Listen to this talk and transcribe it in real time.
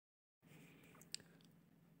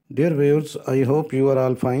Dear viewers, I hope you are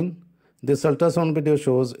all fine. This ultrasound video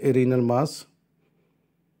shows a renal mass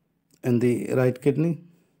in the right kidney,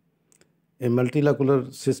 a multilocular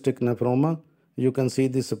cystic nephroma. You can see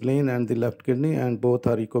the spleen and the left kidney, and both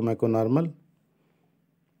are echo-mecho-normal.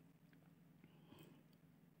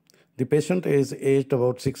 The patient is aged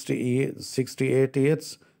about 68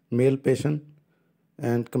 years, male patient,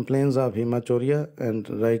 and complains of hematuria and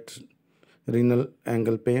right renal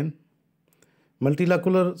angle pain.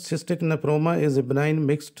 Multilocular cystic nephroma is a benign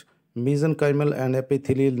mixed mesenchymal and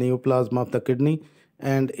epithelial neoplasm of the kidney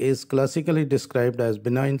and is classically described as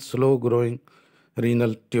benign slow-growing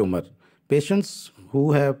renal tumor. Patients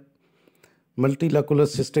who have multilocular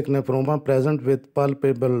cystic nephroma present with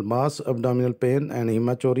palpable mass, abdominal pain, and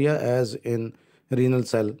hematuria as in renal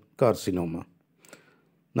cell carcinoma.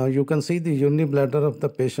 Now you can see the urinary bladder of the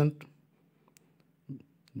patient.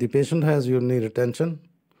 The patient has urinary retention.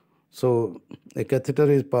 So a catheter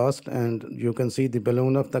is passed and you can see the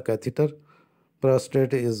balloon of the catheter.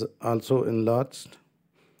 Prostate is also enlarged.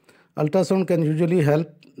 Ultrasound can usually help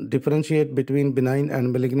differentiate between benign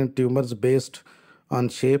and malignant tumors based on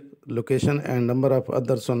shape, location, and number of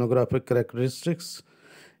other sonographic characteristics.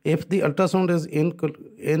 If the ultrasound is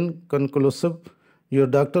inconclusive, your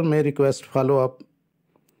doctor may request follow-up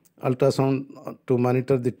ultrasound to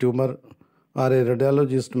monitor the tumor, or a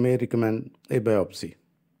radiologist may recommend a biopsy.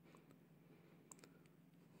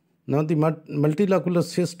 Now, the multilocular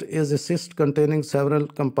cyst is a cyst containing several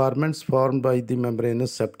compartments formed by the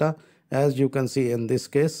membranous septa. As you can see in this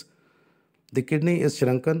case, the kidney is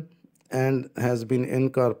shrunken and has been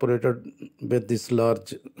incorporated with this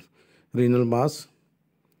large renal mass,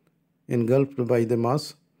 engulfed by the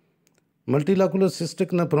mass. Multilocular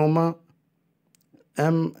cystic nephroma,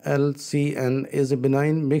 MLCN, is a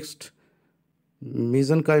benign mixed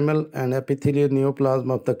mesenchymal and epithelial neoplasm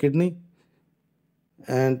of the kidney,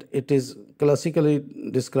 and it is classically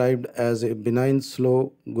described as a benign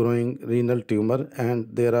slow-growing renal tumor, and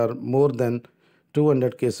there are more than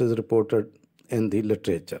 200 cases reported in the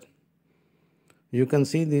literature. You can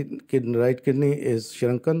see the right kidney is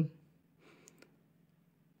shrunken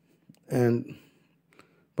and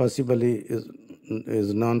possibly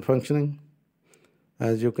is non-functioning.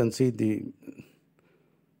 As you can see, the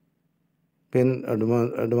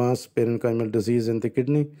advanced parenchymal disease in the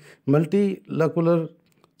kidney. Multilocular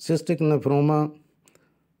cystic nephroma,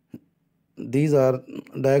 these are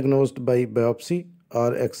diagnosed by biopsy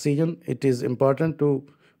or excision. It is important to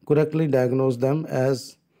correctly diagnose them,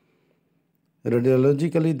 as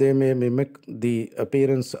radiologically they may mimic the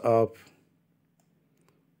appearance of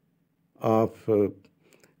a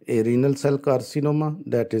renal cell carcinoma,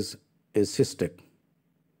 that is a cystic.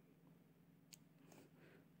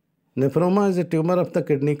 Nephroma is a tumor of the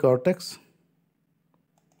kidney cortex.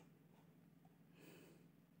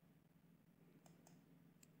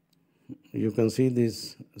 You can see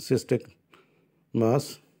this cystic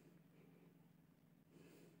mass.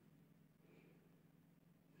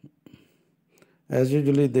 As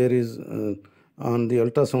usually there is, on the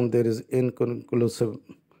ultrasound there is inconclusive.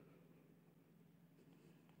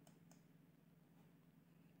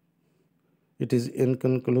 It is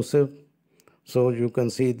inconclusive. So you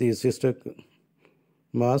can see the cystic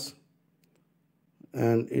mass,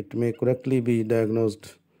 and it may correctly be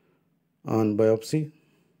diagnosed on biopsy.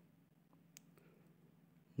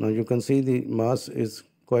 Now you can see the mass is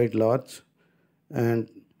quite large and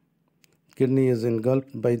kidney is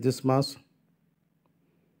engulfed by this mass.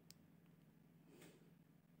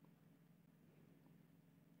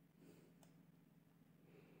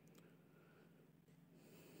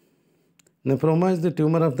 Nephroma is the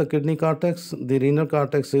tumor of the kidney cortex. The renal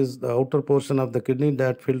cortex is the outer portion of the kidney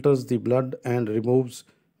that filters the blood and removes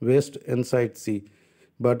waste inside the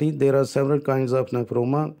body. There are several kinds of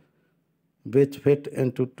nephroma which fit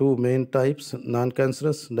into two main types: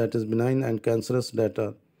 non-cancerous, that is benign, and cancerous, that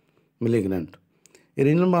are malignant. A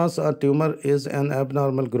renal mass or tumor is an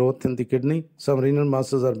abnormal growth in the kidney. Some renal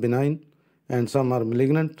masses are benign and some are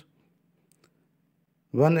malignant.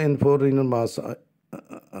 1 in 4 renal mass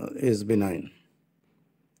is benign.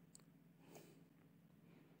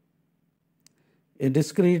 A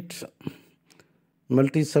discrete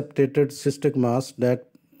multiseptated cystic mass that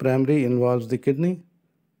primarily involves the kidney.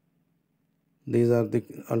 These are the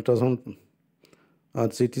ultrasound or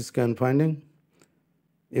CT scan finding.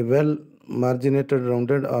 A well-marginated,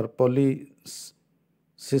 rounded or polycystic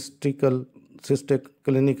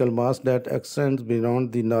clinical mass that extends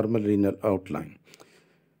beyond the normal renal outline.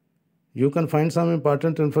 You can find some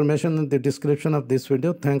important information in the description of this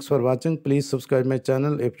video. Thanks for watching. Please subscribe my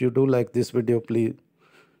channel. If you do like this video, please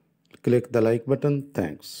click the like button.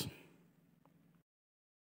 Thanks.